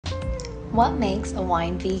What makes a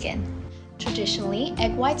wine vegan? Traditionally,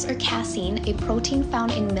 egg whites or casein, a protein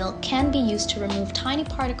found in milk, can be used to remove tiny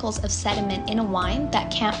particles of sediment in a wine that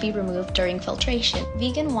can't be removed during filtration.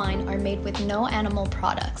 Vegan wine are made with no animal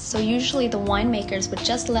products, so usually the winemakers would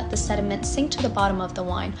just let the sediment sink to the bottom of the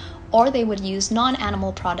wine, or they would use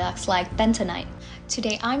non-animal products like bentonite.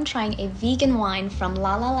 Today I'm trying a vegan wine from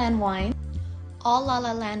La La Land Wine. All La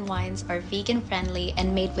La Land wines are vegan-friendly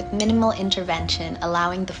and made with minimal intervention,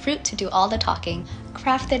 allowing the fruit to do all the talking.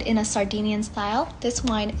 Crafted in a Sardinian style, this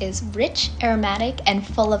wine is rich, aromatic, and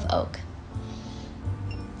full of oak.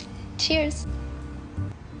 Cheers!